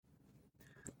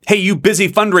Hey, you busy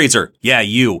fundraiser. Yeah,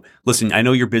 you. Listen, I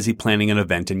know you're busy planning an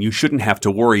event and you shouldn't have to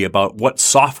worry about what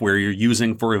software you're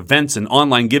using for events and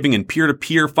online giving and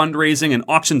peer-to-peer fundraising and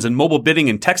auctions and mobile bidding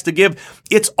and text to give.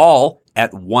 It's all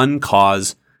at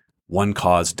onecause.com.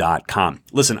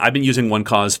 Listen, I've been using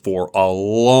OneCause for a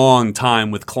long time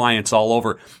with clients all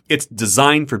over. It's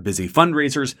designed for busy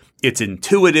fundraisers. It's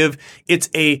intuitive. It's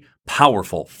a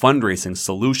powerful fundraising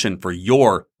solution for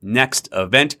your next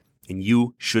event, and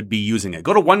you should be using it.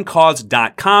 Go to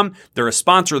onecause.com. They're a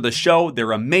sponsor of the show.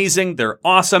 They're amazing. They're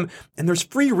awesome. And there's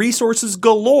free resources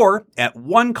galore at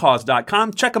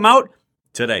onecause.com. Check them out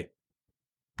today.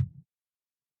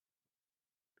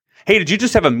 Hey, did you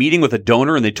just have a meeting with a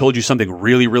donor and they told you something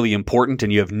really, really important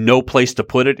and you have no place to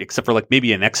put it except for like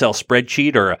maybe an Excel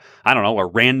spreadsheet or, a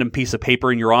random piece of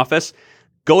paper in your office?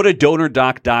 Go to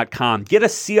donordoc.com. Get a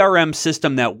CRM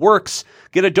system that works.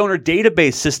 Get a donor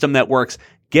database system that works.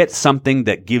 Get something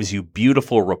that gives you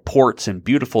beautiful reports and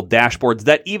beautiful dashboards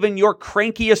that even your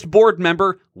crankiest board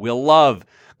member will love.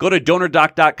 Go to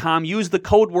donordoc.com. Use the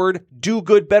code word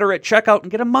DOGOODBETTER at checkout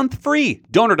and get a month free.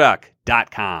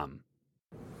 Donordoc.com.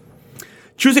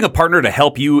 Choosing a partner to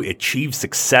help you achieve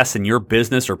success in your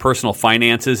business or personal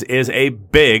finances is a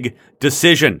big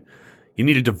decision. You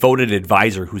need a devoted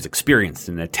advisor who's experienced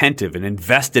and attentive and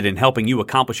invested in helping you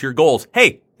accomplish your goals.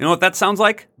 Hey, you know what that sounds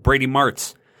like? Brady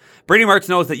Martz. Brady Martz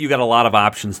knows that you got a lot of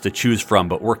options to choose from,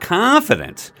 but we're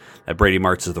confident that Brady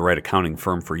Martz is the right accounting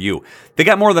firm for you. They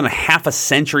got more than a half a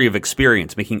century of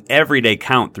experience making every day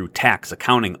count through tax,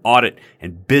 accounting, audit,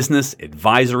 and business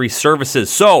advisory services.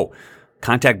 So,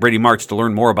 contact Brady Martz to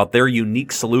learn more about their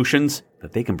unique solutions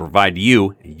that they can provide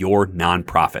you and your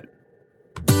nonprofit.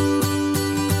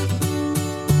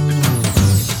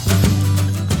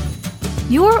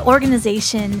 Your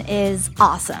organization is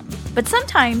awesome, but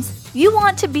sometimes you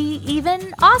want to be even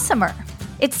awesomer.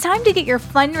 It's time to get your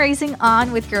fundraising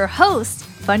on with your host,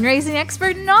 fundraising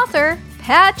expert and author,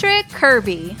 Patrick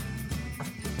Kirby.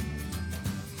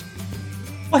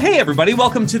 Well, hey, everybody.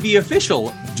 Welcome to the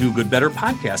official Do Good Better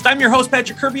podcast. I'm your host,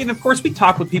 Patrick Kirby, and of course, we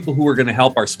talk with people who are going to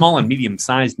help our small and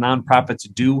medium-sized nonprofits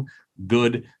do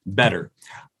good better.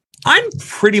 I'm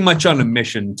pretty much on a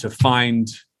mission to find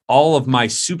all of my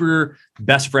super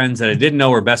best friends that I didn't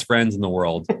know were best friends in the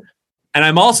world. And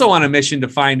I'm also on a mission to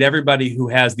find everybody who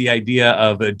has the idea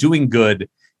of doing good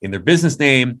in their business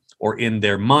name or in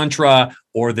their mantra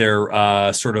or their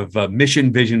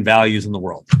mission, vision, values in the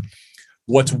world.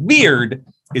 What's weird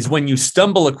is when you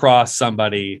stumble across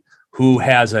somebody who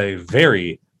has a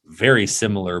very, very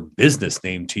similar business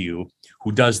name to you,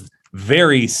 who does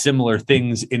very similar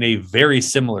things in a very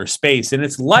similar space. And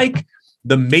it's like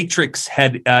the Matrix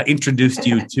had introduced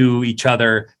you to each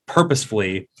other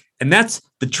purposefully. And that's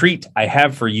the treat I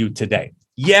have for you today.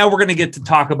 Yeah, we're going to get to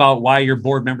talk about why your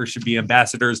board members should be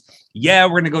ambassadors. Yeah,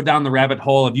 we're going to go down the rabbit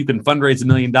hole of you can fundraise $1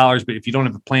 million, but if you don't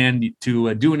have a plan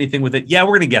to do anything with it, yeah, we're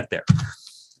going to get there.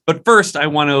 But first, I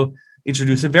want to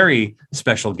introduce a very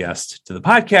special guest to the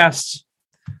podcast,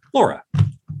 Laura.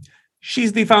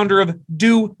 She's the founder of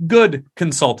Do Good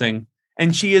Consulting,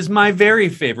 and she is my very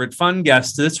favorite fun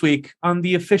guest this week on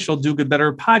the official Do Good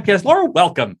Better podcast. Laura,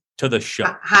 welcome to the show.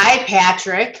 Hi,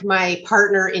 Patrick, my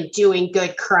partner in doing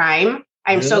good crime.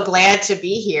 I'm so glad to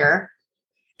be here.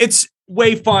 It's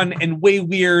way fun and way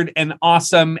weird and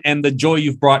awesome. And the joy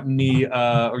you've brought me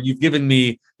or you've given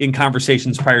me in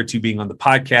conversations prior to being on the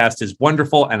podcast is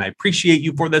wonderful. And I appreciate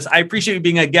you for this. I appreciate you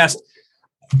being a guest.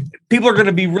 People are going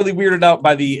to be really weirded out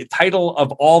by the title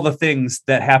of all the things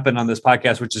that happen on this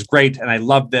podcast, which is great. And I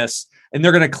love this. And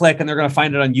they're going to click and they're going to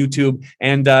find it on YouTube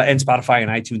and Spotify and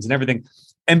iTunes and everything.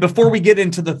 And before we get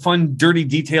into the fun, dirty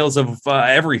details of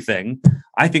everything,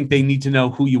 I think they need to know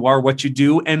who you are, what you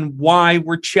do, and why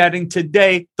we're chatting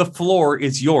today. The floor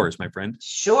is yours, my friend.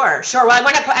 Sure. Well, I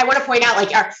want to point out,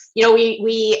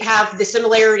 we have the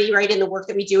similarity, right, in the work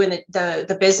that we do in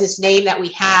the business name that we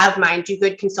have. Mine, Do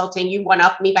Good Consulting. You one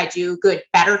up me by Do Good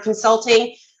Better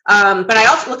Consulting. But I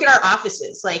also look at our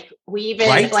offices. Like we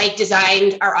even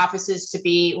designed our offices to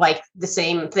be like the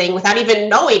same thing without even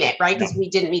knowing it, right? Because we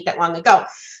didn't meet that long ago.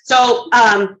 So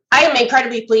I am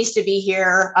incredibly pleased to be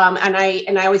here. And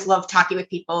I always love talking with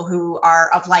people who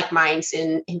are of like minds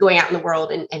and going out in the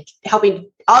world and helping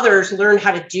others learn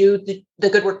how to do the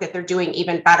good work that they're doing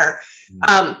even better.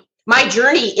 My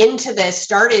journey into this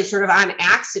started sort of on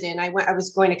accident. I was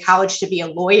going to college to be a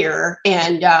lawyer,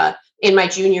 and in my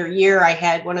junior year, I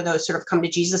had one of those sort of come to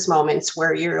Jesus moments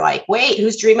where you're like, wait,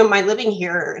 whose dream am I living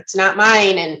here? It's not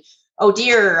mine. And oh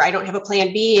dear, I don't have a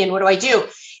plan B. And what do I do?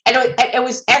 And it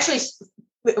was actually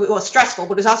stressful,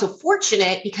 but it was also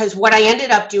fortunate because what I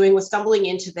ended up doing was stumbling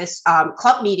into this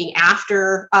club meeting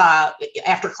after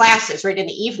classes, right in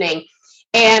the evening.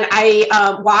 And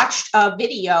I watched a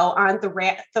video on the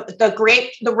wrath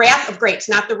of grapes,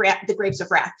 not the grapes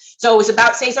of wrath. So it was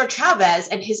about Cesar Chavez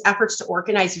and his efforts to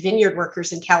organize vineyard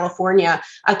workers in California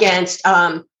against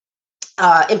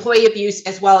employee abuse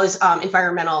as well as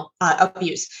environmental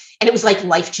abuse. And it was like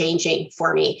life-changing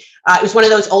for me. It was one of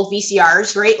those old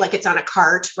VCRs, right? Like it's on a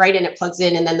cart, right? And it plugs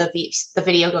in and then the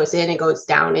video goes in and goes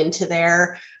down into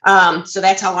there. So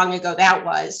that's how long ago that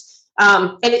was.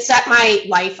 And it set my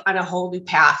life on a whole new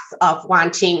path of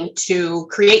wanting to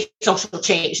create social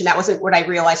change. And that wasn't what I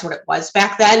realized what it was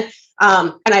back then.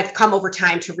 And I've come over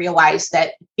time to realize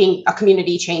that being a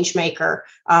community change maker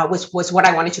was what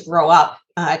I wanted to grow up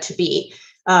to be.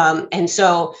 And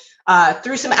so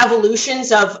through some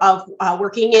evolutions of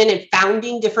working in and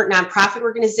founding different nonprofit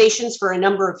organizations for a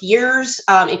number of years,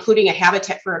 including a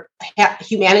Habitat for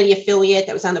Humanity affiliate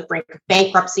that was on the brink of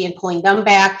bankruptcy and pulling them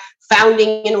back,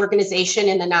 founding an organization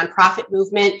in the nonprofit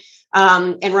movement,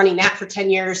 and running that for 10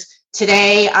 years.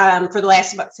 Today, for the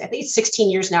last, I think it's 16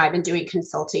 years now, I've been doing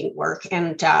consulting work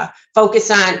and focus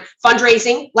on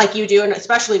fundraising like you do, and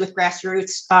especially with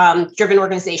grassroots driven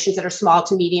organizations that are small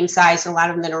to medium sized, and a lot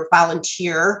of them that are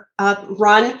volunteer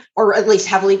run, or at least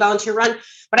heavily volunteer run.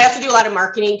 But I also do a lot of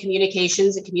marketing,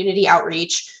 communications, and community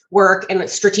outreach work and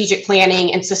strategic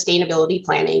planning and sustainability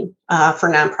planning for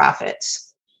nonprofits.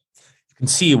 Can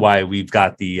see why we've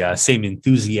got the same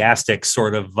enthusiastic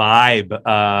sort of vibe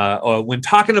when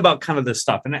talking about kind of this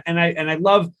stuff, and I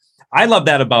love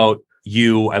that about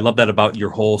you. I love that about your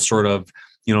whole sort of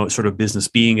business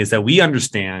being, is that we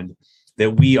understand that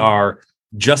we are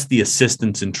just the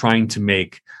assistants in trying to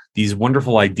make these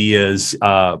wonderful ideas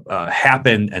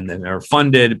happen, and that are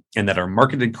funded and that are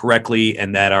marketed correctly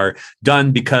and that are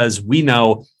done because we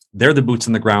know they're the boots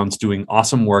on the grounds doing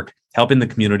awesome work, helping the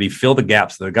community fill the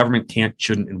gaps that the government can't,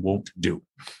 shouldn't, and won't do.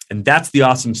 And that's the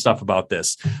awesome stuff about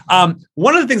this.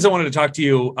 One of the things I wanted to talk to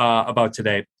you about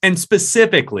today, and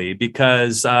specifically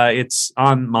because it's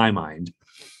on my mind,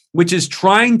 which is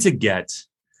trying to get,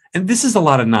 and this is a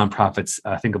lot of nonprofits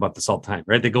think about this all the time,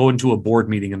 right? They go into a board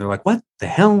meeting and they're like, what the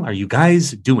hell are you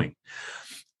guys doing?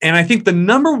 And I think the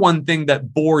number one thing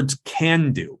that boards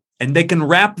can do, and they can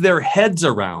wrap their heads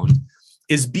around,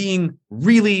 is being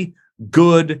really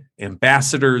good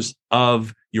ambassadors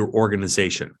of your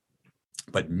organization.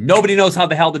 But nobody knows how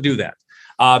the hell to do that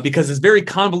because it's very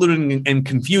convoluted and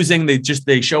confusing.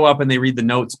 They show up and they read the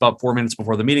notes about 4 minutes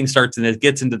before the meeting starts, and it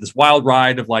gets into this wild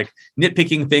ride of like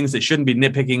nitpicking things that shouldn't be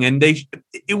nitpicking. And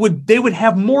they would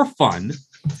have more fun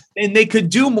and they could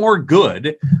do more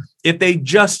good if they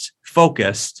just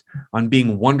focused on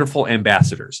being wonderful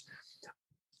ambassadors.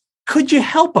 Could you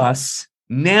help us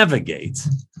navigate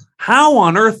how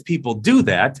on earth people do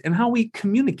that and how we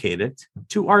communicate it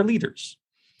to our leaders?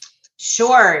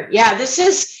 Sure. Yeah, this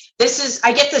is,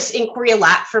 I get this inquiry a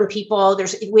lot from people.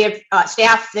 We have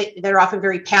staff that are often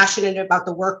very passionate about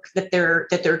the work that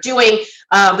they're doing,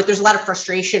 but there's a lot of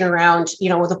frustration around,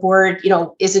 the board,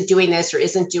 isn't doing this or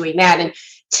isn't doing that. And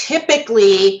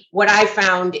typically what I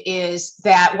found is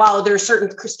that while there are certain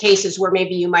cases where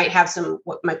maybe you might have some,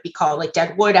 what might be called like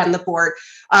dead wood on the board,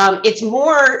 it's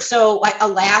more so like a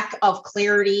lack of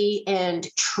clarity and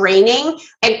training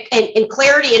and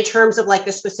clarity in terms of like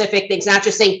the specific things, not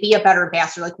just saying be a better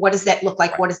ambassador. Like, what does that look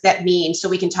like? What does that mean? So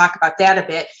we can talk about that a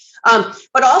bit.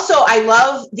 But also I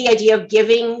love the idea of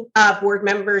giving board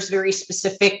members very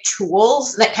specific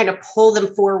tools that kind of pull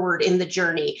them forward in the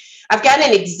journey. I've got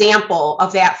an example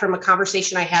of that from a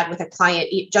conversation I had with a client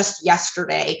just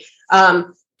yesterday.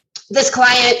 This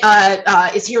client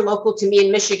is here local to me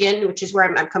in Michigan, which is where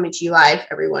I'm coming to you live,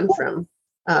 everyone from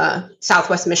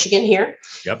Southwest Michigan here.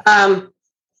 Yep.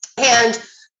 And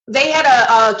they had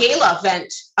a gala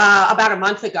event about a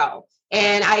month ago.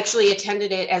 And I actually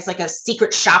attended it as like a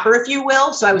secret shopper, if you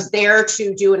will. So I was there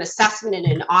to do an assessment and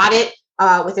an audit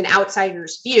with an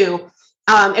outsider's view.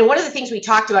 And one of the things we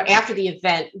talked about after the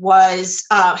event was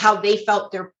how they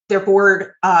felt their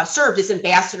board served as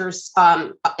ambassadors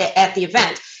at the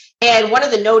event. And one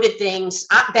of the noted things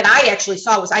that I actually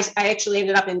saw was I actually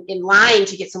ended up in line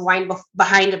to get some wine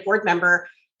behind a board member,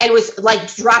 and was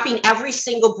like dropping every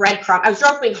single breadcrumb. I was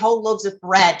dropping whole loaves of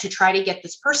bread to try to get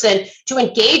this person to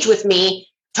engage with me,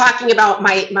 talking about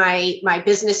my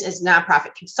business as a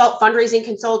nonprofit fundraising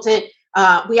consultant.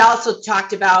 We also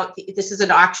talked about this is an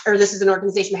auction, or this is an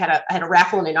organization that had a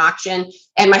raffle and an auction,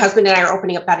 and my husband and I are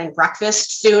opening up bed and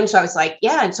breakfast soon. So I was like,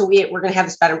 yeah, and so we're going to have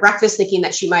this bed and breakfast, thinking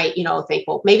that she might, think,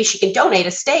 well, maybe she can donate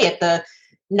a stay at the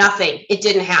nothing. It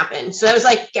didn't happen. So it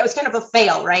was kind of a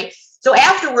fail, right? So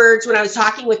afterwards, when I was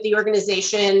talking with the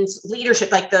organization's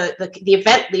leadership, like the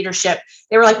event leadership,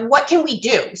 they were like, what can we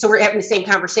do? So we're having the same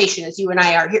conversation as you and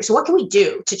I are here. So what can we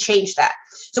do to change that?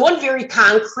 So one very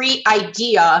concrete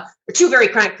idea, or two very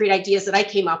concrete ideas that I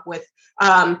came up with,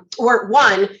 were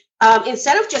one,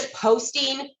 instead of just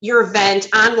posting your event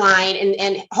online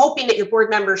and hoping that your board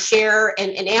members share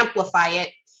and amplify it,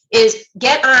 is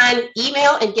get on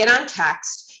email and get on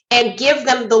text and give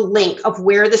them the link of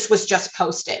where this was just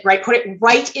posted, right? Put it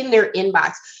right in their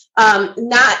inbox.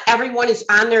 Not everyone is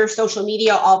on their social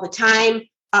media all the time,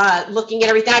 looking at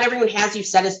everything. Not everyone has you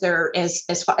set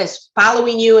as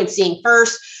following you and seeing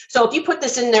first. So if you put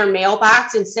this in their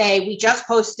mailbox and say, we just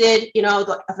posted,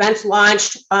 the event's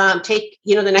launched, take,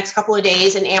 the next couple of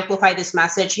days and amplify this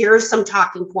message. Here's some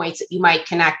talking points that you might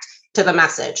connect to the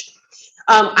message.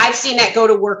 I've seen that go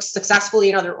to work successfully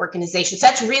in other organizations.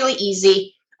 That's really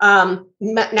easy.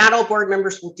 Not all board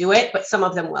members will do it, but some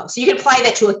of them will. So you can apply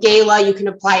that to a gala. You can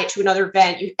apply it to another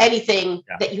event, anything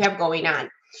that you have going on.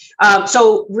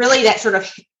 So really that sort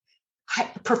of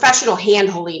professional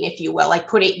hand-holding, if you will, like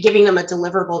giving them a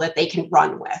deliverable that they can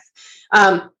run with.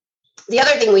 The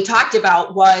other thing we talked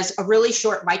about was a really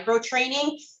short micro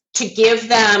training to give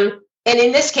them, and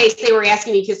in this case, they were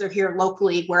asking me because they're here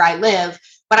locally where I live,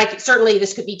 but certainly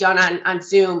this could be done on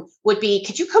Zoom, would be,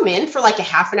 could you come in for like a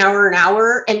half an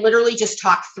hour and literally just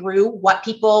talk through what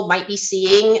people might be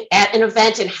seeing at an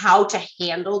event and how to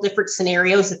handle different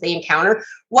scenarios that they encounter?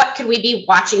 What could we be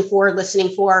watching for,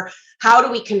 listening for? How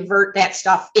do we convert that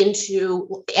stuff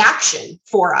into action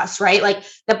for us, right? Like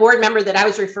the board member that I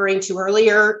was referring to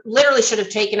earlier literally should have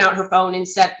taken out her phone and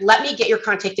said, let me get your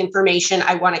contact information.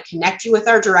 I want to connect you with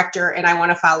our director and I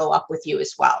want to follow up with you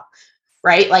as well.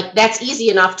 Right? Like that's easy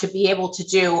enough to be able to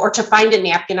do, or to find a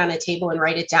napkin on a table and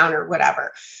write it down or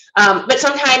whatever. But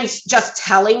sometimes just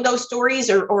telling those stories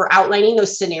or outlining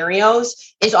those scenarios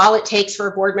is all it takes for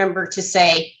a board member to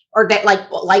say, or that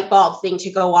like light bulb thing to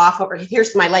go off over.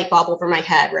 Here's my light bulb over my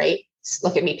head, right?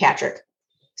 Look at me, Patrick.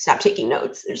 Stop taking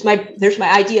notes. There's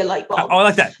my idea light bulb. Oh, I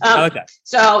like that. I like that.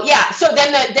 So yeah. So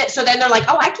then they're like,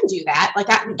 oh, I can do that.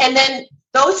 And then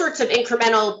those sorts of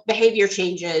incremental behavior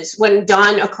changes, when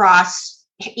done across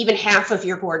even half of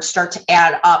your board, start to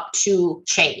add up to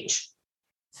change.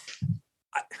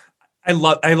 I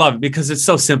love it because it's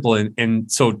so simple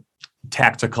and so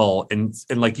tactical and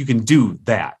like you can do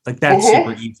that. Like that's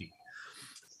super easy.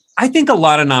 I think a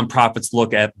lot of nonprofits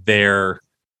look at their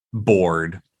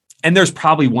board, and there's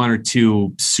probably one or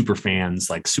two super fans,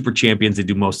 like super champions that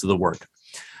do most of the work.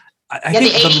 I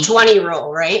think the 80-20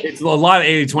 rule, right? It's a lot of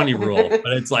 80-20 rule,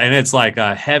 but it's like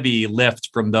a heavy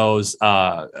lift from those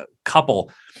couple.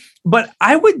 But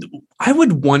I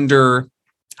would wonder,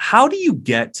 how do you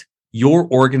get your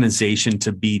organization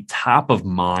to be top of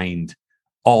mind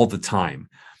all the time?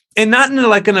 And not in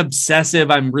like an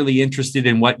obsessive, I'm really interested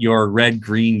in what your red,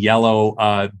 green,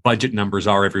 yellow budget numbers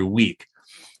are every week.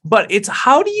 But it's,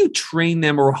 how do you train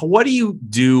them, or what do you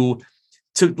do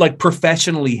to like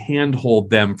professionally handhold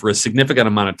them for a significant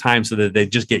amount of time so that they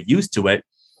just get used to it,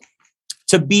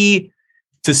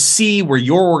 to see where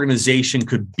your organization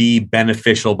could be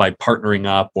beneficial by partnering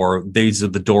up, or these are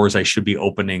the doors I should be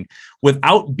opening,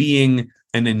 without being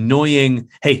an annoying,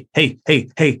 hey, think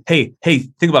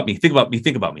about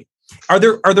me. Are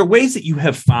there ways that you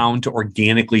have found to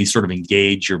organically sort of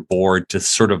engage your board to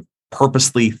sort of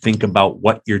purposely think about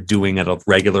what you're doing at a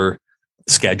regular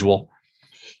schedule?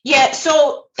 Yeah,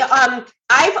 so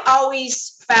I've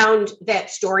always found that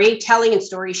storytelling and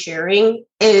story sharing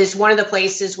is one of the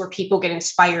places where people get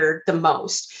inspired the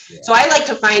most. Yeah. So I like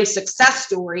to find success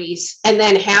stories and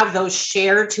then have those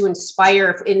shared to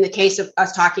inspire. In the case of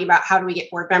us talking about how do we get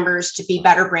board members to be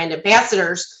better brand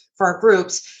ambassadors for our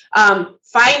groups,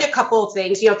 find a couple of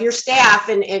things. If your staff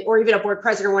or even a board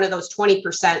president are one of those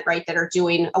 20%, right, that are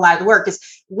doing a lot of the work,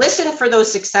 is listen for those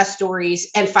success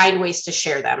stories and find ways to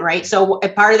share them, right? So a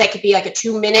part of that could be like a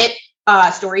 2-minute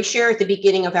story share at the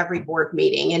beginning of every board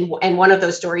meeting. And one of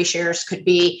those story shares could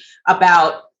be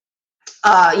about,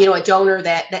 a donor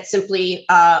that simply,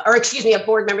 a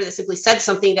board member that simply said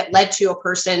something that led to a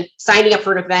person signing up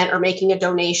for an event or making a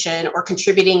donation or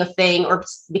contributing a thing or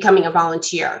becoming a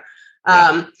volunteer.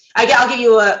 I'll give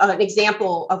you an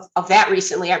example of that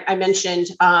recently. I mentioned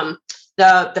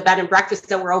the bed and breakfast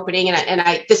that we're opening,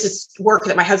 and this is work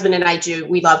that my husband and I do.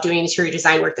 We love doing interior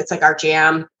design work. That's like our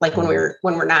jam. Like when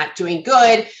we're not doing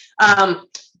good.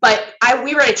 But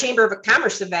we were at a Chamber of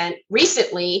Commerce event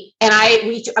recently, and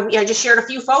I just shared a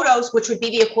few photos, which would be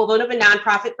the equivalent of a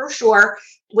nonprofit brochure,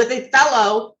 with a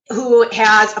fellow who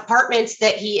has apartments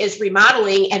that he is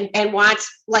remodeling and wants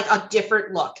like a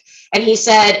different look. And he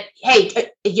said, hey,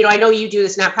 I know you do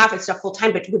this nonprofit stuff full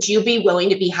time, but would you be willing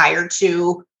to be hired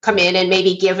to come in and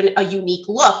maybe give a unique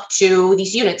look to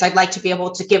these units? I'd like to be able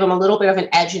to give them a little bit of an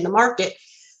edge in the market.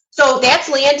 So that's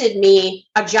landed me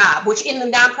a job, which in the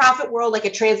nonprofit world, like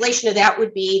a translation of that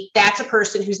would be, that's a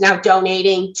person who's now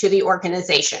donating to the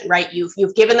organization, right?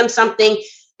 You've given them something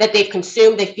that they've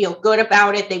consumed, they feel good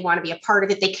about it, they want to be a part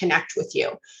of it, they connect with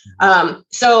you.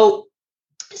 So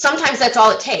sometimes that's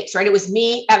all it takes, right? It was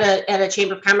me at a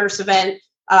Chamber of Commerce event,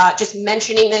 just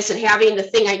mentioning this and having the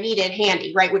thing I needed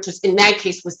handy, right? Which was, in that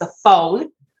case, was the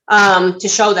phone, to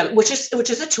show them, which is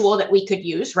a tool that we could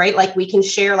use, right? Like we can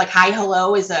share, like hi,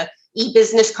 hello is a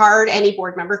e-business card. Any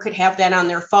board member could have that on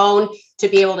their phone to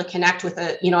be able to connect with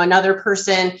another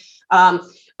person.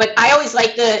 But I always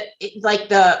like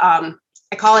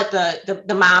I call it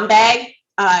the mom bag.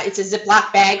 It's a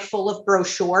Ziploc bag full of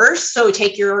brochures. So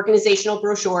take your organizational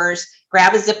brochures,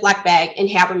 grab a Ziploc bag and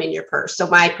have them in your purse. So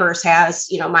my purse has,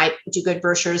 my Do Good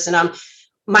brochures in them.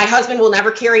 My husband will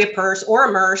never carry a purse or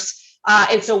a merce.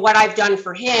 And so what I've done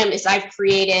for him is I've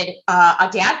created a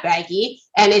dad baggie,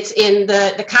 and it's in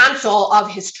the console of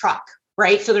his truck,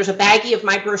 right? So there's a baggie of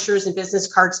my brochures and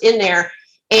business cards in there.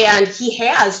 And he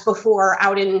has before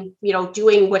out in,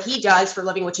 doing what he does for a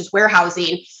living, which is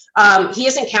warehousing. He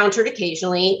has encountered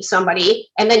occasionally somebody,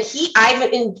 and then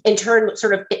I've in turn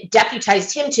sort of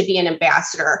deputized him to be an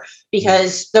ambassador,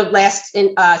 because the last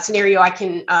scenario I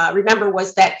can remember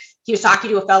was that he was talking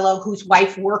to a fellow whose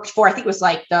wife worked for, I think it was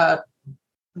like the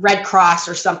Red Cross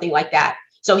or something like that.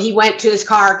 So he went to his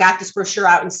car, got this brochure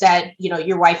out and said,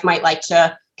 your wife might like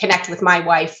to connect with my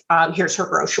wife. Here's her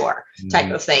brochure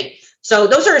type of thing. So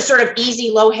those are sort of easy,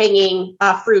 low-hanging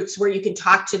fruits where you can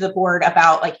talk to the board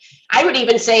about, like, I would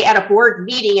even say at a board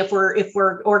meeting, if we're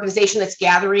an organization that's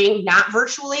gathering, not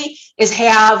virtually, is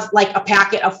have like a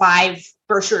packet of 5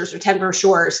 brochures or 10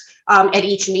 brochures at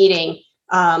each meeting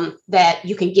that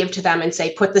you can give to them and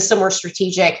say, put this somewhere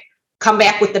strategic, come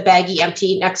back with the baggie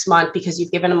empty next month because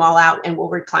you've given them all out, and we'll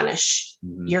replenish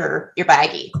your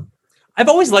baggie. I've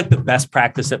always liked the best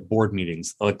practice at board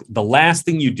meetings, like the last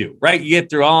thing you do, right? You get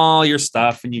through all your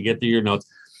stuff and you get through your notes.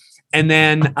 And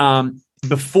then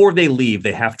before they leave,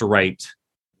 they have to write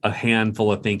a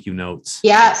handful of thank you notes.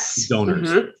 Yes. To donors.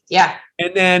 Mm-hmm. Yeah.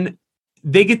 And then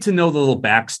they get to know the little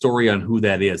backstory on who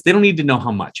that is. They don't need to know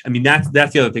how much. I mean, that's the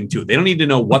other thing too. They don't need to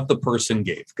know what the person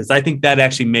gave, because I think that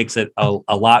actually makes it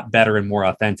a lot better and more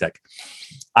authentic.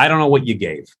 I don't know what you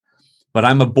gave, but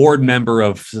I'm a board member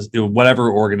of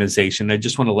whatever organization. I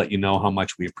just want to let you know how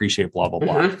much we appreciate blah, blah,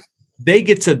 blah. Mm-hmm. They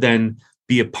get to then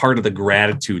be a part of the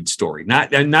gratitude story,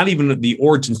 not even the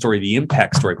origin story, the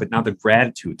impact story, but now the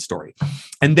gratitude story.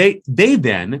 And they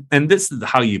then, and this is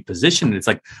how you position it. It's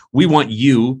like, we want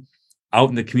you out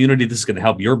in the community. This is going to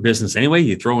help your business anyway.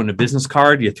 You throw in a business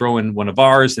card, you throw in one of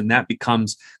ours, and that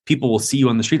becomes, people will see you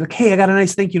on the street like, hey, I got a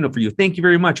nice thank you note for you. Thank you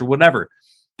very much, or whatever.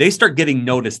 They start getting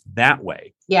noticed that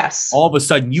way. Yes. All of a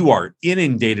sudden you are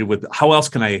inundated with, how else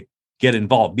can I get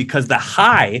involved? Because the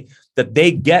high that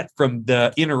they get from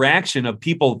the interaction of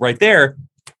people right there,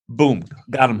 boom,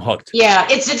 got them hooked. Yeah.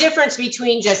 It's the difference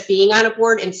between just being on a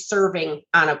board and serving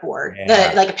on a board,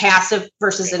 like a passive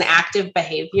versus an active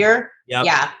behavior. Yep.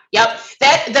 Yeah. Yep.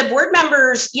 That the board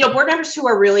members who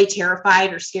are really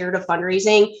terrified or scared of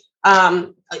fundraising,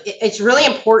 it's really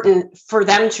important for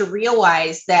them to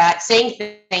realize that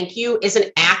saying thank you is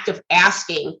an act of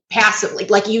asking passively.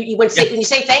 Like when you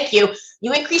say thank you,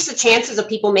 you increase the chances of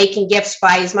people making gifts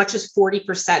by as much as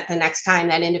 40% the next time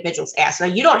that individual's asked. Now,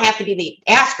 you don't have to be the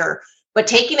asker, but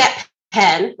taking that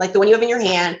pen, like the one you have in your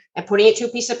hand, and putting it to a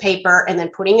piece of paper and then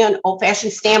putting an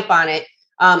old-fashioned stamp on it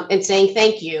and saying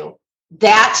thank you,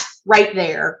 that right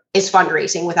there is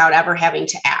fundraising without ever having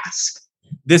to ask.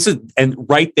 This is, and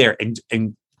right there,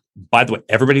 and by the way,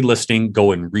 everybody listening,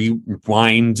 go and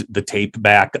rewind the tape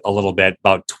back a little bit,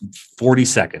 about 40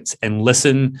 seconds, and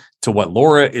listen to what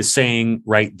Laura is saying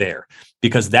right there,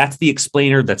 because that's the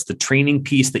explainer, that's the training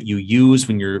piece that you use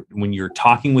when you're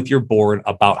talking with your board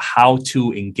about how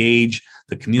to engage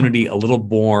the community a little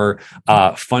more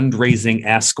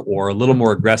fundraising-esque or a little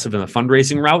more aggressive in the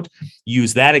fundraising route.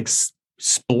 Use that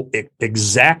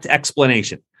exact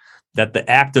explanation, that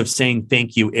the act of saying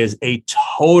thank you is a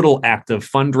total act of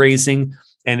fundraising,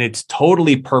 and it's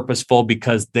totally purposeful,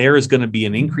 because there is going to be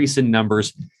an increase in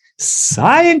numbers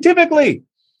scientifically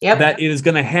that it is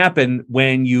going to happen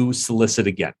when you solicit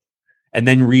again. and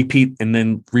then repeat and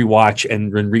then rewatch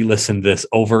and re-listen to this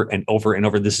over and over and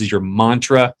over. This is your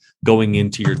mantra going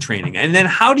into your training. And then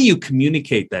how do you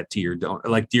communicate that to your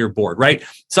to your board, right?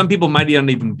 Some people might not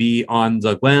even be on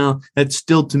well, that's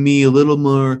still to me a little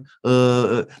more,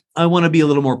 I want to be a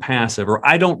little more passive, or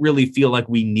I don't really feel like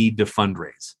we need to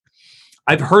fundraise.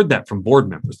 I've heard that from board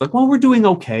members, well, we're doing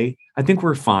okay. I think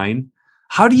we're fine.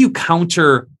 How do you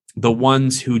counter the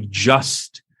ones who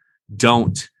just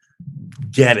don't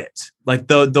get it?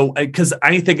 Because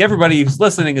I think everybody who's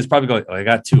listening is probably going, I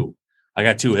got two.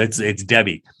 It's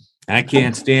Debbie. I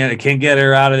can't get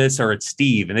her out of this, or it's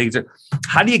Steve. And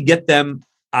how do you get them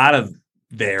out of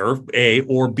there, A,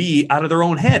 or B, out of their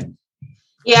own head?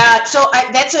 Yeah, so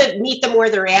that's a meet them where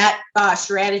they're at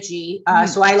strategy.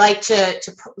 So I like to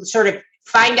sort of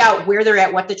find out where they're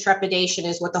at, what the trepidation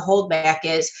is, what the holdback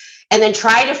is, and then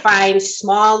try to find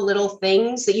small little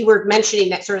things that you were mentioning,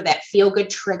 that sort of that feel good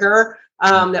trigger.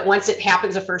 That once it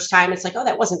happens the first time, it's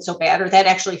that wasn't so bad, or that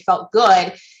actually felt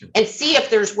good, and see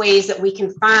if there's ways that we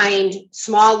can find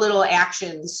small little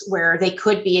actions where they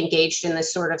could be engaged in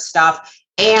this sort of stuff,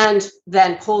 and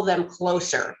then pull them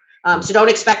closer. So don't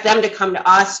expect them to come to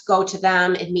us, go to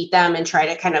them and meet them and try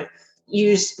to kind of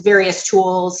use various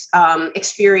tools,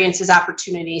 experiences,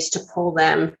 opportunities to pull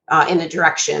them in the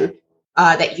direction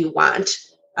that you want.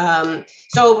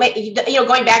 So,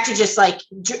 going back to just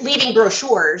leaving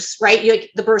brochures, right?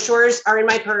 The brochures are in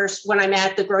my purse when I'm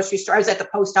at the grocery store. I was at the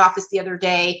post office the other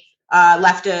day,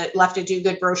 left a do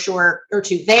good brochure or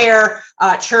two there,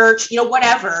 church,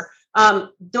 whatever.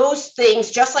 Those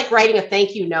things, just like writing a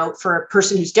thank you note for a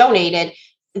person who's donated,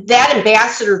 that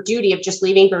ambassador duty of just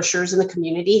leaving brochures in the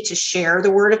community to share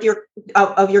the word of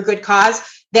your good cause,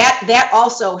 that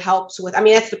also helps with,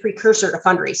 that's the precursor to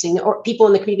fundraising, or people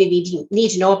in the community need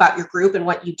to know about your group and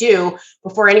what you do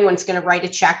before anyone's going to write a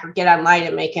check or get online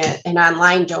and make an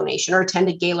online donation or attend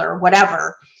a gala or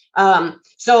whatever.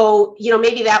 So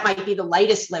maybe that might be the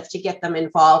lightest lift to get them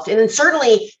involved. And then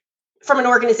certainly from an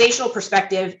organizational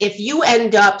perspective, if you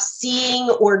end up seeing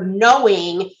or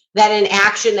knowing that an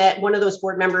action that one of those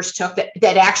board members took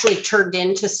that actually turned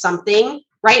into something,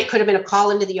 right? It could have been a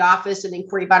call into the office, an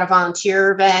inquiry about a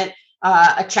volunteer event,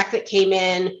 a check that came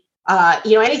in,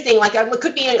 anything it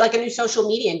could be like a new social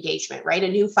media engagement, right? A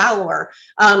new follower.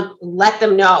 Let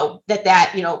them know that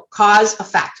cause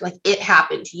effect, it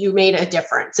happened, you made a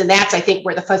difference. And that's, I think,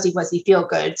 where the fuzzy wuzzy feel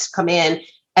goods come in.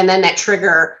 And then that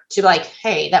trigger to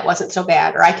hey, that wasn't so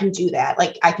bad, or I can do that.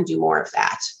 I can do more of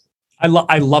that. I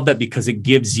love that, because it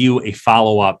gives you a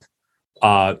follow-up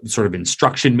sort of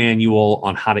instruction manual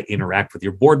on how to interact with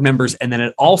your board members. And then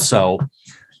it also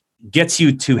gets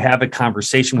you to have a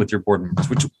conversation with your board members,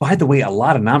 which, by the way, a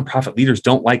lot of nonprofit leaders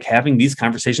don't like having these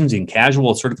conversations in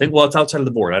casual sort of thing. Well, it's outside of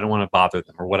the board. I don't want to bother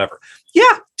them or whatever.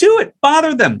 Yeah, do it.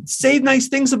 Bother them. Say nice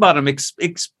things about them.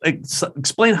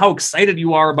 Explain how excited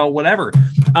you are about whatever.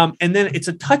 And then it's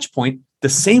a touch point, the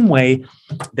same way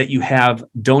that you have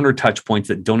donor touch points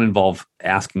that don't involve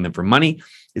asking them for money.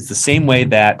 It's the same way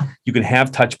that you can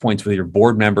have touch points with your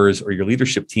board members or your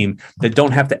leadership team that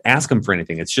don't have to ask them for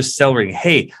anything. It's just celebrating.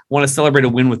 Hey, I want to celebrate a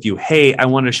win with you. Hey, I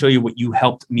want to show you what you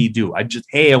helped me do. I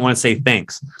want to say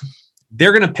thanks.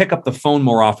 They're going to pick up the phone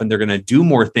more often. They're going to do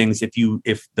more things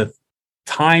if the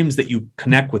times that you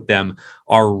connect with them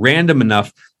are random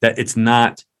enough that it's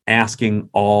not asking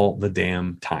all the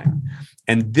damn time.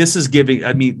 And this is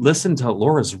listen to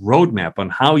Laura's roadmap on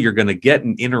how you're going to get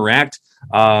and interact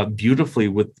beautifully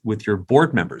with your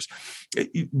board members.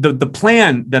 The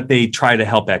plan that they try to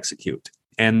help execute,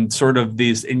 and sort of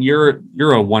these, and you're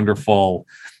a wonderful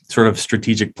sort of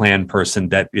strategic plan person.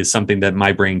 That is something that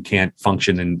my brain can't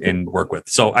function and work with.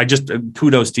 So I just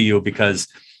kudos to you, because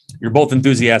you're both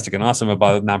enthusiastic and awesome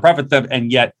about nonprofit stuff,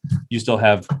 and yet you still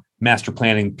have master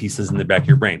planning pieces in the back of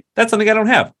your brain. That's something I don't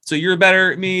have. So you're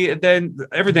better at me than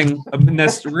everything in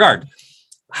this regard.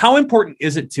 How important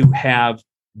is it to have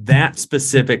that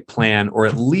specific plan, or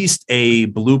at least a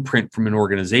blueprint from an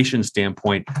organization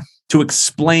standpoint, to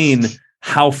explain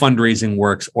how fundraising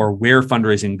works or where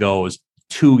fundraising goes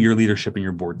to your leadership and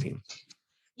your board team?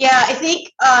 Yeah, I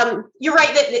think you're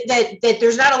right that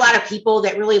there's not a lot of people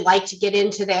that really like to get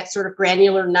into that sort of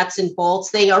granular nuts and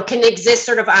bolts thing, or can exist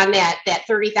sort of on that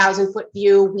 30,000 foot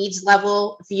view, weeds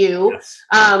level view. Yes.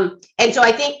 And so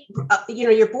I think,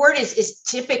 your board is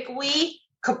typically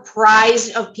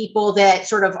comprised of people that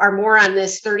sort of are more on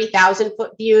this 30,000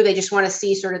 foot view. They just want to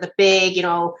see sort of the big,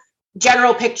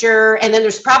 general picture. And then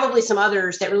there's probably some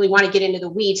others that really want to get into the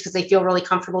weeds because they feel really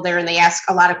comfortable there, and they ask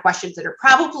a lot of questions that are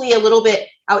probably a little bit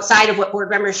outside of what board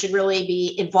members should really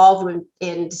be involved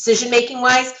in decision-making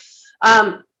wise.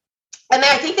 And then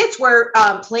I think that's where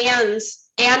plans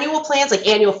annual plans, like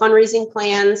annual fundraising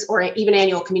plans or even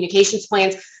annual communications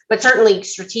plans, but certainly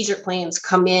strategic plans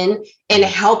come in and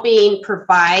helping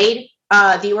provide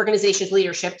the organization's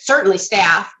leadership, certainly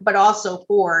staff, but also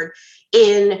board,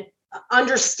 in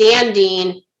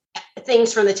understanding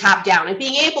things from the top down and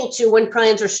being able to, when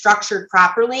plans are structured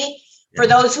properly, for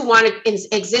those who want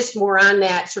to exist more on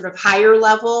that sort of higher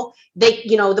level, they,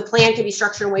 the plan can be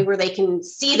structured in a way where they can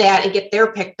see that and get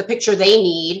the picture they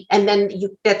need. And then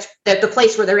that's the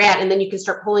place where they're at. And then you can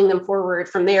start pulling them forward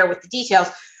from there with the details.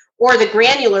 Or the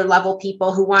granular level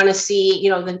people who want to see,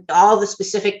 all the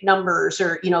specific numbers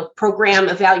or, program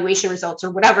evaluation results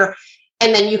or whatever.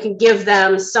 And then you can give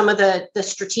them some of the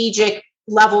strategic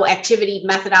level activity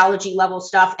methodology level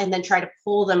stuff, and then try to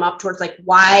pull them up towards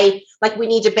why we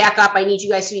need to back up. I need you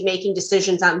guys to be making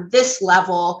decisions on this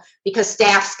level because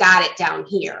staff's got it down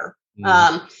here.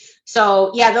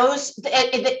 So yeah, those,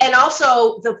 and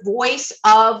also the voice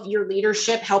of your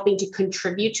leadership helping to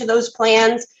contribute to those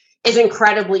plans is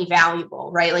incredibly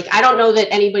valuable, right? I don't know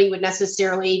that anybody would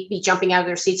necessarily be jumping out of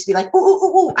their seats to be like,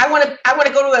 ooh, I want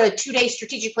to go to a 2-day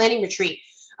strategic planning retreat.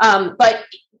 But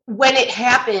when it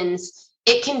happens,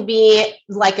 it can be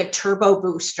like a turbo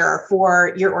booster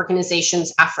for your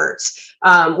organization's efforts.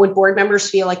 When board members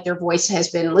feel like their voice has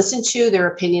been listened to, their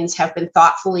opinions have been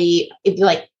thoughtfully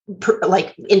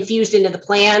infused into the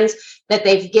plans, that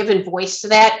they've given voice to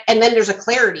that. And then there's a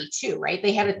clarity too, right?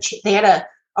 They had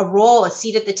a role, a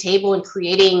seat at the table in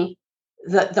creating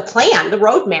the plan, the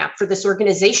roadmap for this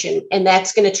organization. And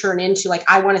that's going to turn into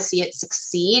I want to see it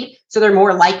succeed. So they're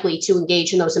more likely to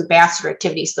engage in those ambassador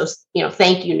activities, those,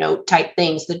 thank you note type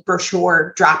things, the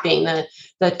brochure dropping,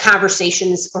 the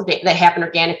conversations that happen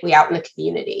organically out in the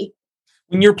community.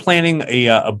 When you're planning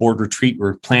a board retreat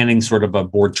or planning sort of a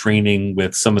board training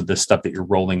with some of the stuff that you're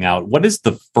rolling out, what is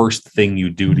the first thing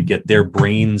you do to get their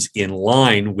brains in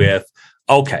line with,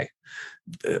 okay,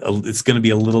 it's going to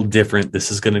be a little different.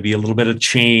 This is going to be a little bit of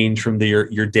change from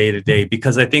your day to day,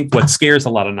 because I think what scares a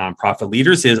lot of nonprofit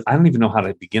leaders is I don't even know how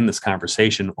to begin this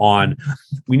conversation on,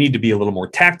 we need to be a little more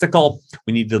tactical.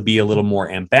 We need to be a little more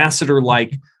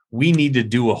ambassador-like. We need to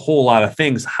do a whole lot of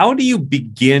things. How do you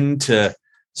begin to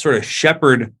sort of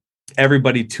shepherd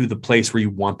everybody to the place where you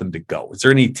want them to go? Is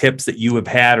there any tips that you have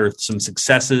had or some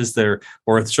successes there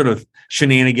or sort of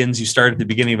shenanigans you start at the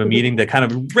beginning of a meeting that kind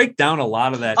of break down a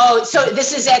lot of that? Oh, so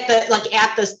this is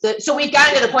so we've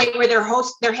gotten to the point where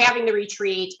they're having the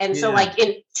retreat. And so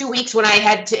in 2 weeks when I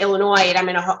head to Illinois and I'm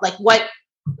in what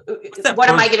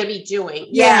am I going to be doing?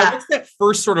 Yeah. What's that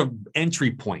first sort of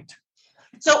entry point?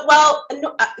 So,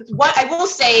 what I will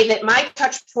say that my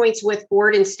touch points with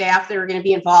board and staff that are going to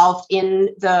be involved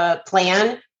in the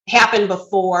plan happen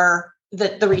before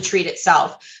the retreat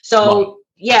itself. So,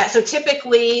 so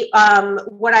typically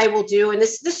what I will do, and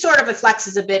this sort of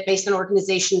flexes a bit based on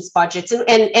organizations' budgets and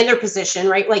their position,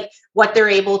 right? What they're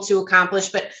able to accomplish.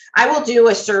 But I will do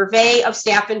a survey of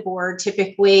staff and board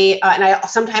typically, and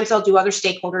sometimes I'll do other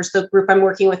stakeholders. The group I'm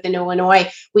working with in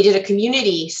Illinois, we did a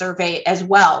community survey as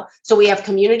well. So we have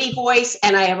community voice,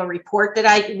 and I have a report that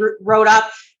I wrote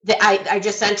up that I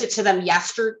just sent it to them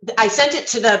yesterday. I sent it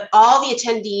to all the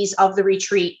attendees of the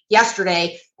retreat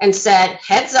yesterday and said,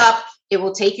 heads up, it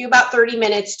will take you about 30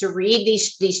 minutes to read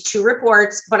these 2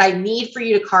 reports, but I need for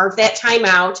you to carve that time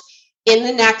out in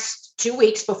the next 2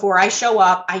 weeks before I show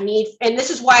up. And this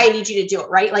is why I need you to do it,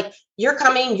 right? You're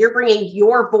coming, you're bringing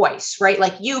your voice, right?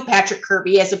 You, Patrick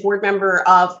Kirby, as a board member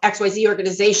of XYZ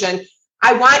organization,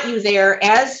 I want you there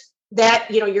as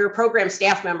that, you're a program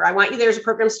staff member. I want you there as a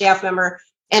program staff member,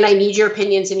 and I need your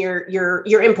opinions and your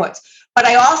inputs. But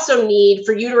I also need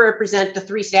for you to represent the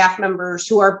 3 staff members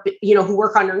who are, who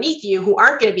work underneath you, who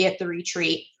aren't going to be at the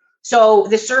retreat. So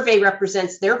the survey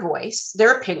represents their voice,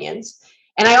 their opinions.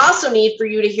 And I also need for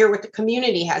you to hear what the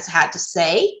community has had to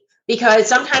say, because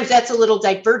sometimes that's a little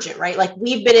divergent, right?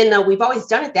 We've been in we've always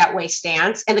done it that way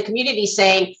stance, and the community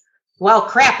saying, well,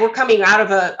 crap, we're coming out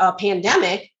of a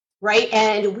pandemic, right?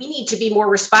 And we need to be more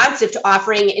responsive to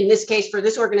offering, in this case, for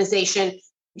this organization,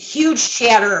 huge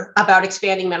chatter about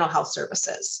expanding mental health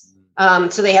services.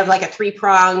 So they have a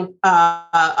 3-prong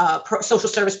social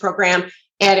service program.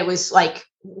 And it was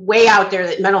way out there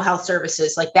that mental health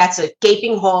services, that's a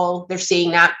gaping hole. They're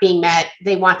seeing not being met.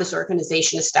 They want this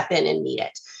organization to step in and meet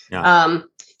it. Yeah.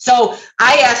 So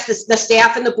I asked the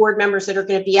staff and the board members that are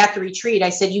going to be at the retreat, I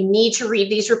said, you need to read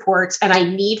these reports, and I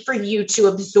need for you to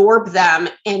absorb them.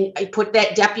 And I put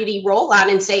that deputy role on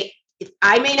and say,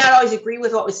 I may not always agree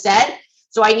with what was said,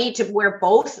 so I need to wear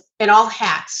both and all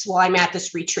hats while I'm at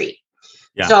this retreat.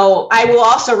 Yeah. So I will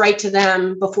also write to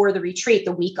them before the retreat,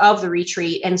 the week of the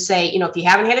retreat, and say, if you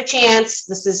haven't had a chance,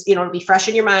 this is, it'll be fresh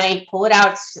in your mind, pull it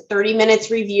out, it's 30 minutes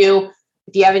review.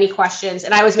 If you have any questions,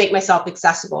 and I always make myself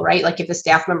accessible, right? Like if a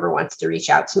staff member wants to reach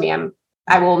out to me,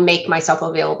 I will make myself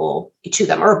available to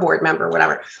them, or a board member,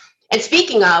 whatever. And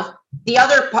speaking of, the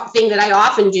other thing that I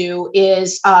often do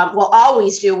is,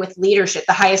 always do with leadership,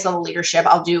 the highest level leadership,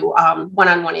 I'll do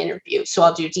one-on-one interviews. So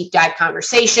I'll do deep dive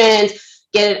conversations,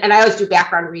 and I always do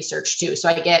background research too. So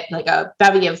I get like a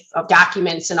bevy of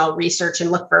documents, and I'll research and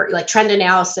look for like trend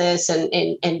analysis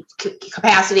and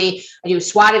capacity. I do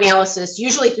SWOT analysis,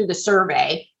 usually through the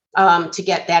survey, to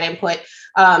get that input.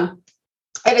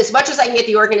 And as much as I can get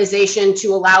the organization to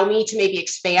allow me to maybe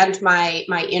expand my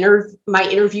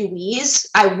interviewees,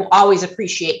 I will always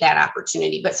appreciate that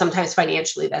opportunity. But sometimes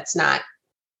financially, that's not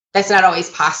always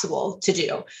possible to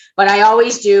do. But I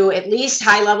always do at least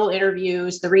high level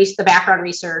interviews, the background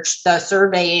research, the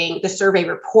survey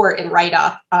report and write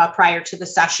up prior to the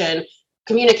session,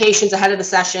 communications ahead of the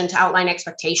session to outline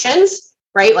expectations.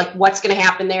 Right? Like what's going to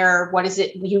happen there? What is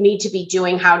it you need to be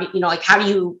doing? What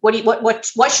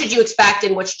should you expect,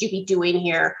 and what should you be doing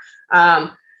here?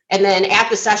 And then at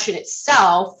the session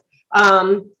itself,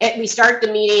 we start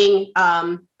the meeting,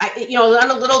 on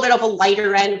a little bit of a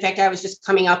lighter end. In fact, I was just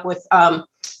coming up with a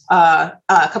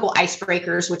couple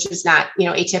icebreakers, which is not,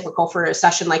 atypical for a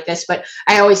session like this, but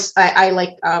I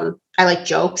like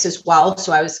jokes as well.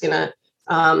 So I was going to,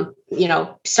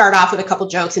 start off with a couple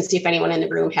jokes and see if anyone in the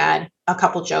room had a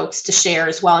couple jokes to share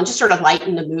as well, and just sort of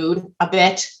lighten the mood a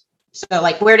bit. So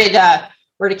like, where did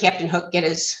Captain Hook get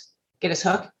his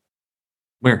hook?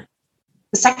 Where?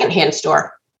 The secondhand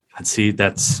store. Let's see.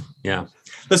 Yeah.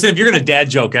 Listen, if you're going to dad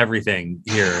joke everything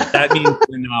here, that means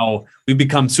we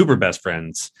become super best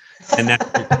friends. And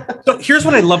so here's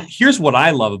what I love. Here's what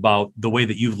I love about the way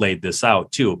that you've laid this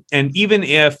out too. And even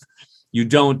if you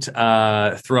don't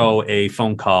throw a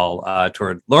phone call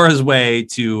toward Laura's way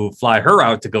to fly her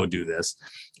out to go do this,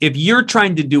 if you're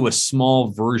trying to do a small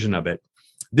version of it,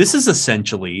 this is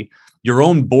essentially your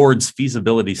own board's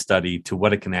feasibility study to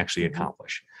what it can actually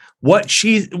accomplish. What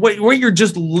you're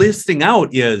just listing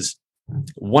out is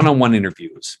one-on-one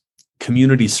interviews,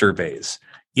 community surveys,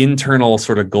 internal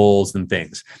sort of goals and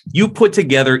things. You put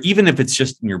together, even if it's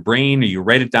just in your brain or you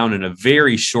write it down in a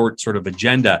very short sort of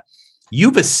agenda,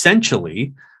 you've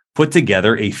essentially put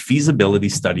together a feasibility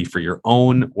study for your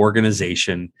own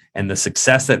organization and the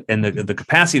success and the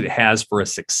capacity that it has for a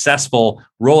successful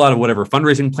rollout of whatever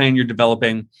fundraising plan you're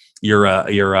developing, your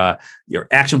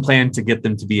action plan to get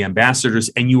them to be ambassadors,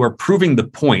 and you are proving the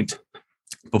point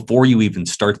before you even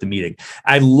start the meeting.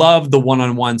 I love the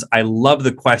one-on-ones. I love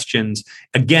the questions.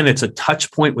 Again, it's a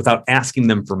touch point without asking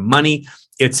them for money.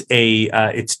 It's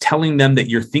telling them that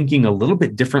you're thinking a little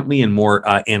bit differently and more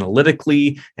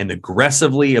analytically and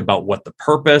aggressively about what the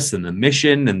purpose and the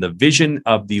mission and the vision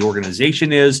of the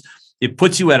organization is. It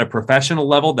puts you at a professional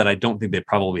level that I don't think they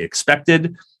probably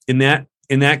expected in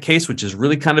that case, which is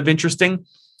really kind of interesting.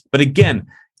 But again,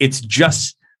 it's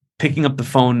just picking up the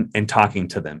phone and talking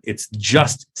to them. It's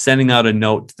just sending out a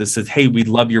note that says, hey, we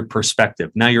love your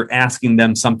perspective. Now you're asking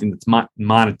them something that's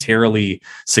monetarily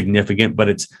significant, but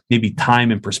it's maybe time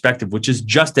and perspective, which is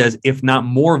just as, if not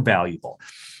more valuable.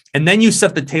 And then you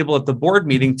set the table at the board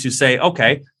meeting to say,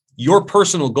 okay, your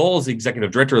personal goal as the executive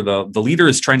director, the leader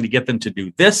is trying to get them to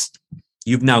do this.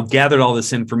 You've now gathered all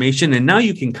this information, and now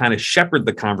you can kind of shepherd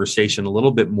the conversation a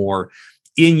little bit more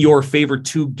in your favor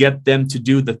to get them to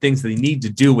do the things they need to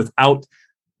do without,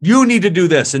 you need to do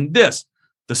this and this.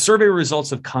 The survey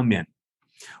results have come in.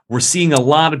 We're seeing a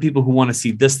lot of people who want to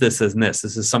see this, and this.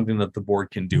 This is something that the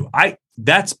board can do.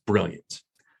 That's brilliant.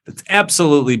 That's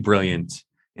absolutely brilliant.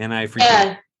 And I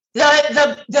appreciate it.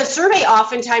 The survey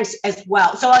oftentimes as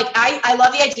well. So like I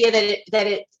love the idea that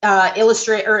it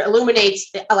illustrates or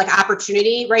illuminates like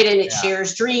opportunity, right? And it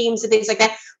shares dreams and things like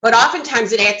that. But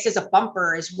oftentimes it acts as a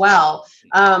bumper as well,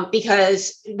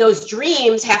 because those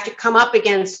dreams have to come up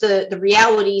against the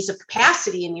realities of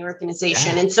capacity in the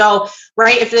organization. And so,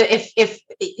 right, if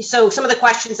some of the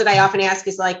questions that I often ask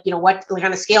is like, what, like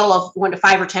on a scale of 1 to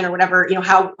 5 or 10 or whatever,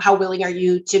 how willing are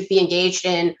you to be engaged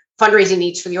in fundraising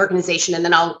needs for the organization? And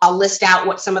then I'll list out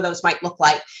what some of those might look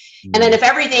like. And then if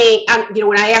everything,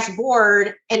 when I ask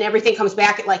board and everything comes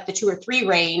back at like the 2 or 3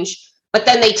 range, but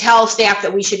then they tell staff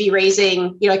that we should be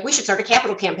raising, like we should start a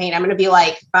capital campaign, I'm going to be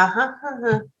like,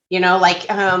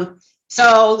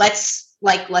 so let's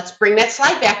bring that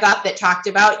slide back up that talked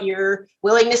about your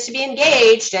willingness to be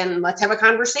engaged, and let's have a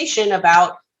conversation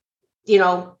about,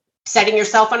 setting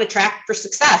yourself on a track for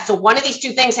success. So one of these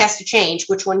 2 things has to change.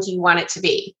 Which one do you want it to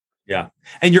be? Yeah.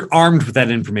 And you're armed with that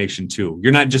information too.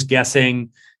 You're not just guessing,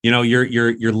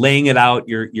 you're laying it out.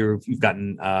 You've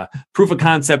gotten proof of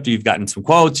concept, you've gotten some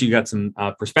quotes, you got some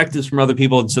perspectives from other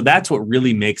people. And so that's what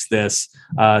really makes this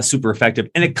super effective.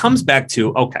 And it comes back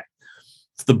to, okay,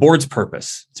 it's the board's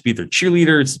purpose. It's to be their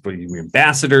cheerleaders, to be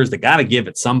ambassadors. They got to give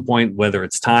at some point, whether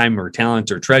it's time or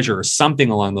talent or treasure or something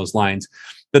along those lines,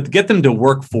 but to get them to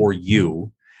work for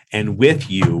you and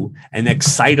with you and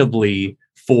excitably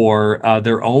for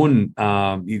their own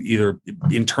either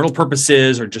internal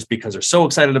purposes or just because they're so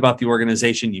excited about the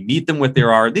organization. You meet them where they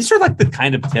are. These are like the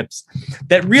kind of tips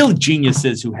that real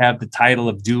geniuses who have the title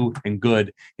of do and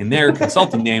good in their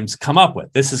consulting names come up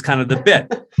with. This is kind of the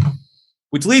bit.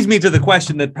 Which leads me to the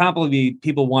question that probably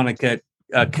people want to get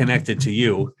connected to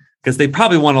you because they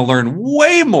probably want to learn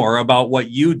way more about what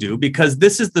you do, because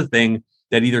this is the thing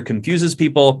that either confuses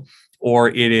people or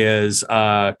it is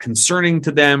concerning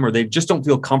to them, or they just don't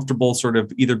feel comfortable sort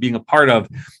of either being a part of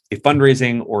a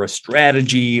fundraising or a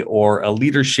strategy or a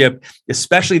leadership,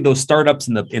 especially those startups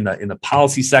in the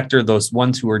policy sector, those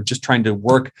ones who are just trying to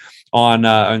work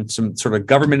on some sort of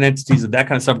government entities and that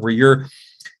kind of stuff where you're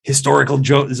historical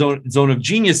zone of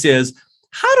genius is.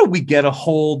 How do we get a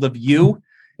hold of you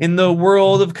in the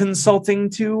world of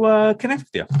consulting to connect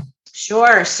with you?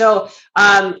 Sure. So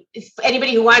if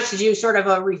anybody who wants to do sort of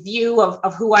a review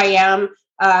of who I am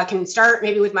can start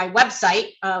maybe with my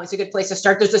website. It's a good place to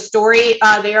start. There's a story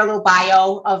there, a little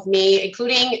bio of me,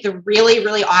 including the really,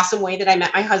 really awesome way that I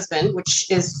met my husband,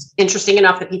 which is interesting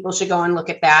enough that people should go and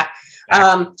look at that.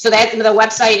 So that the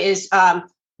website is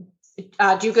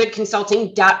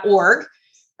dogoodconsulting.org.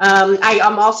 I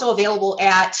am also available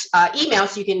at email,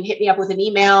 so you can hit me up with an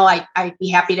email. I'd be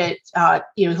happy to have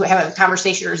a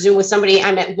conversation or Zoom with somebody.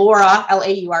 I'm at Laura,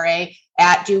 Laura,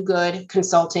 at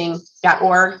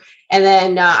dogoodconsulting.org. And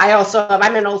then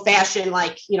I'm an old fashioned,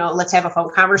 let's have a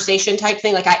phone conversation type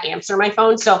thing. Like I answer my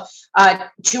phone. So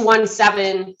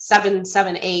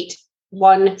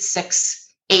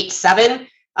 217-778-1687.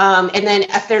 And then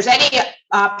if there's any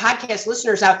podcast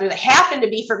listeners out there that happen to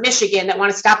be from Michigan that want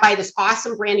to stop by this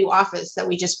awesome brand new office that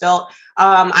we just built,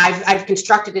 I've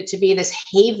constructed it to be this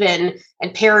haven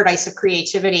and paradise of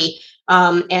creativity.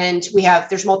 And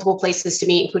there's multiple places to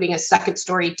meet, including a second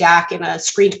story deck and a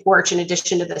screened porch in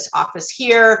addition to this office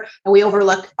here. And we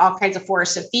overlook all kinds of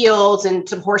forests and fields, and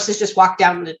some horses just walked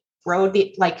down the road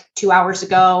like 2 hours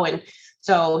ago. And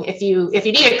so if you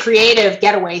need a creative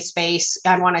getaway space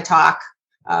and want to talk,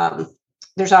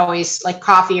 there's always like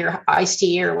coffee or iced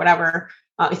tea or whatever.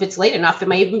 If it's late enough, it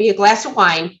might even be a glass of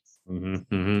wine.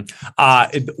 Mm-hmm.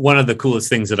 One of the coolest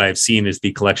things that I've seen is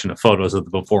the collection of photos of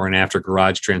the before and after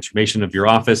garage transformation of your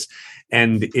office.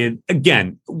 And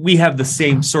again, we have the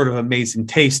same sort of amazing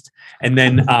taste. And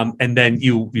then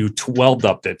you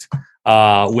 12-upped it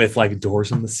with like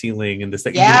doors on the ceiling and this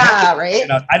thing. Yeah, right.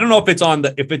 I don't know if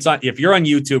if you're on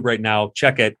YouTube right now,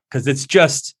 check it, because it's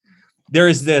just, there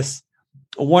is this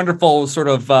wonderful sort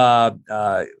of out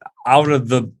of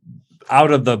the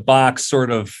box sort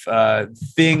of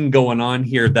thing going on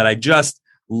here that I just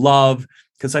love,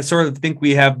 because I sort of think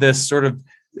we have this sort of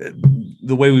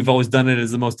the way we've always done it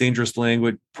is the most dangerous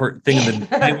language thing in the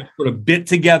language sort of bit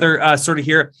together sort of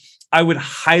here. I would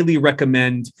highly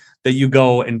recommend that you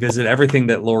go and visit everything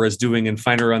that Laura is doing and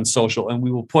find her on social. And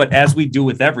we will put, as we do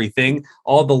with everything,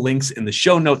 all the links in the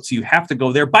show notes. So you have to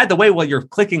go there. By the way, while you're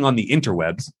clicking on the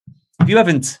interwebs, if you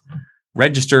haven't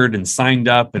registered and signed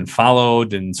up and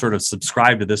followed and sort of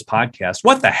subscribed to this podcast,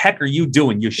 what the heck are you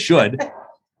doing? You should.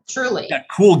 Truly. Got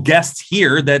cool guests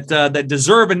here that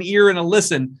deserve an ear and a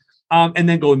listen. And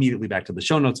then go immediately back to the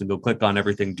show notes and go click on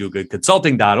everything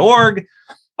dogoodconsulting.org.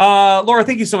 Laura,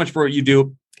 thank you so much for what you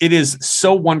do. It is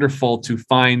so wonderful to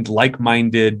find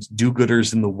like-minded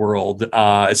do-gooders in the world,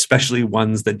 especially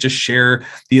ones that just share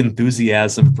the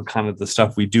enthusiasm for kind of the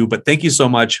stuff we do. But thank you so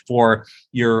much for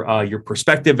your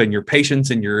perspective and your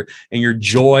patience and your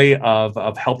joy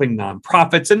of helping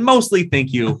nonprofits. And mostly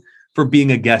thank you for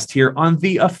being a guest here on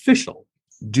the official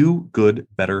Do Good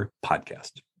Better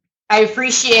podcast. I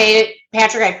appreciate it,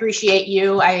 Patrick. I appreciate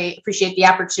you. I appreciate the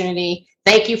opportunity.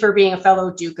 Thank you for being a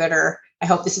fellow do-gooder. I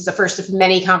hope this is the first of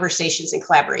many conversations and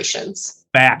collaborations.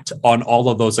 Fact on all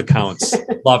of those accounts.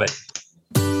 Love it.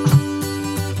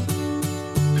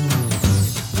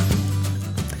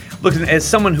 Look, as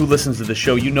someone who listens to the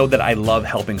show, you know that I love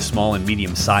helping small and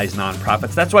medium-sized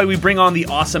nonprofits. That's why we bring on the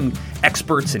awesome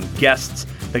experts and guests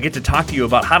that get to talk to you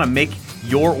about how to make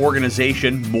your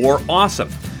organization more awesome.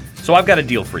 So I've got a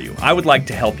deal for you. I would like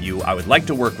to help you. I would like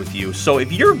to work with you. So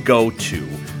if you go to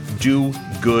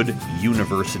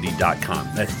dogooduniversity.com,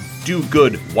 that's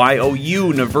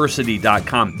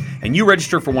dogooduniversity.com, and you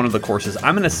register for one of the courses,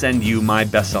 I'm going to send you my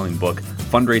best-selling book,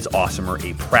 Fundraise Awesomer,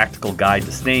 a practical guide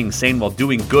to staying sane while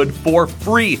doing good for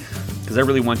free, because I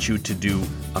really want you to do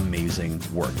amazing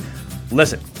work.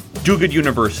 Listen,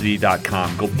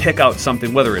 dogooduniversity.com. Go pick out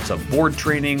something, whether it's a board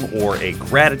training or a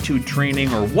gratitude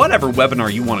training or whatever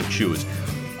webinar you want to choose.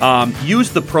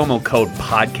 Use the promo code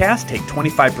podcast. Take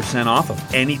 25% off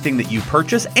of anything that you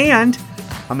purchase. And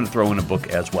I'm going to throw in a book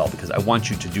as well, because I want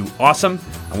you to do awesome.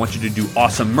 I want you to do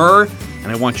awesomer.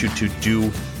 And I want you to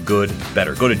do good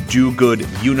better. Go to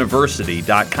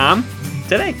dogooduniversity.com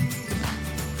today.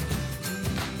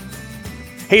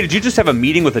 Hey, did you just have a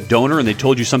meeting with a donor and they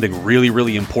told you something really,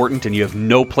 really important and you have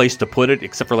no place to put it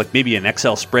except for like maybe an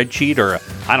Excel spreadsheet or,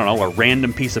 a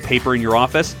random piece of paper in your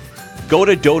office? Go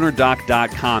to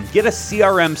donordoc.com. Get a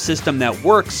CRM system that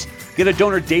works. Get a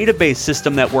donor database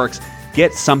system that works.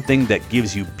 Get something that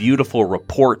gives you beautiful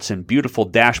reports and beautiful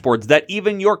dashboards that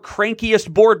even your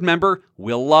crankiest board member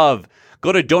will love.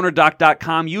 Go to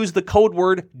donordoc.com. Use the code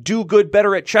word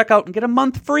DOGOODBETTER at checkout and get a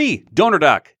month free.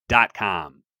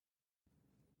 Donordoc.com.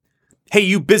 Hey,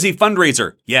 you busy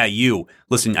fundraiser. Yeah, you.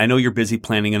 Listen, I know you're busy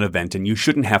planning an event and you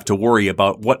shouldn't have to worry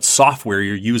about what software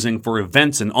you're using for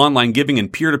events and online giving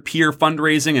and peer-to-peer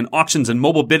fundraising and auctions and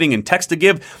mobile bidding and text to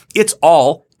give. It's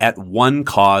all at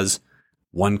onecause.com.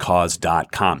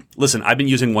 Listen, I've been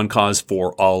using OneCause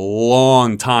for a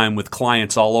long time with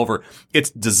clients all over. It's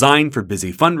designed for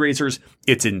busy fundraisers.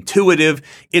 It's intuitive.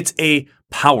 It's a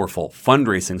powerful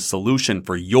fundraising solution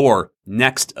for your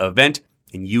next event,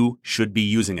 and you should be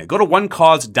using it. Go to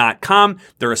onecause.com.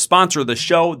 They're a sponsor of the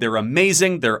show. They're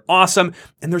amazing. They're awesome.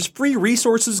 And there's free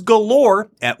resources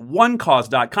galore at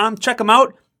onecause.com. Check them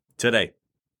out today.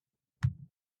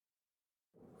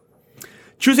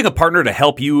 Choosing a partner to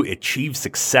help you achieve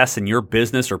success in your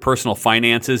business or personal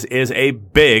finances is a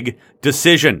big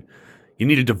decision. You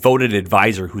need a devoted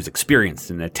advisor who's experienced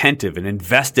and attentive and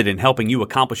invested in helping you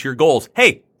accomplish your goals.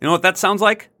 Hey, you know what that sounds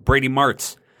like? Brady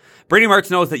Martz. Brady Martz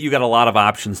knows that you got a lot of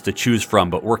options to choose from,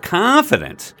 but we're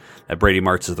confident that Brady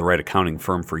Martz is the right accounting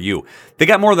firm for you. They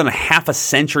got more than a half a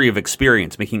century of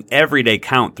experience making every day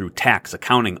count through tax,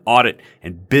 accounting, audit,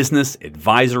 and business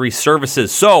advisory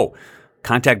services. So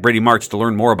contact Brady Martz to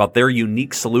learn more about their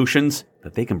unique solutions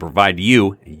that they can provide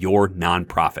you and your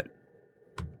nonprofit.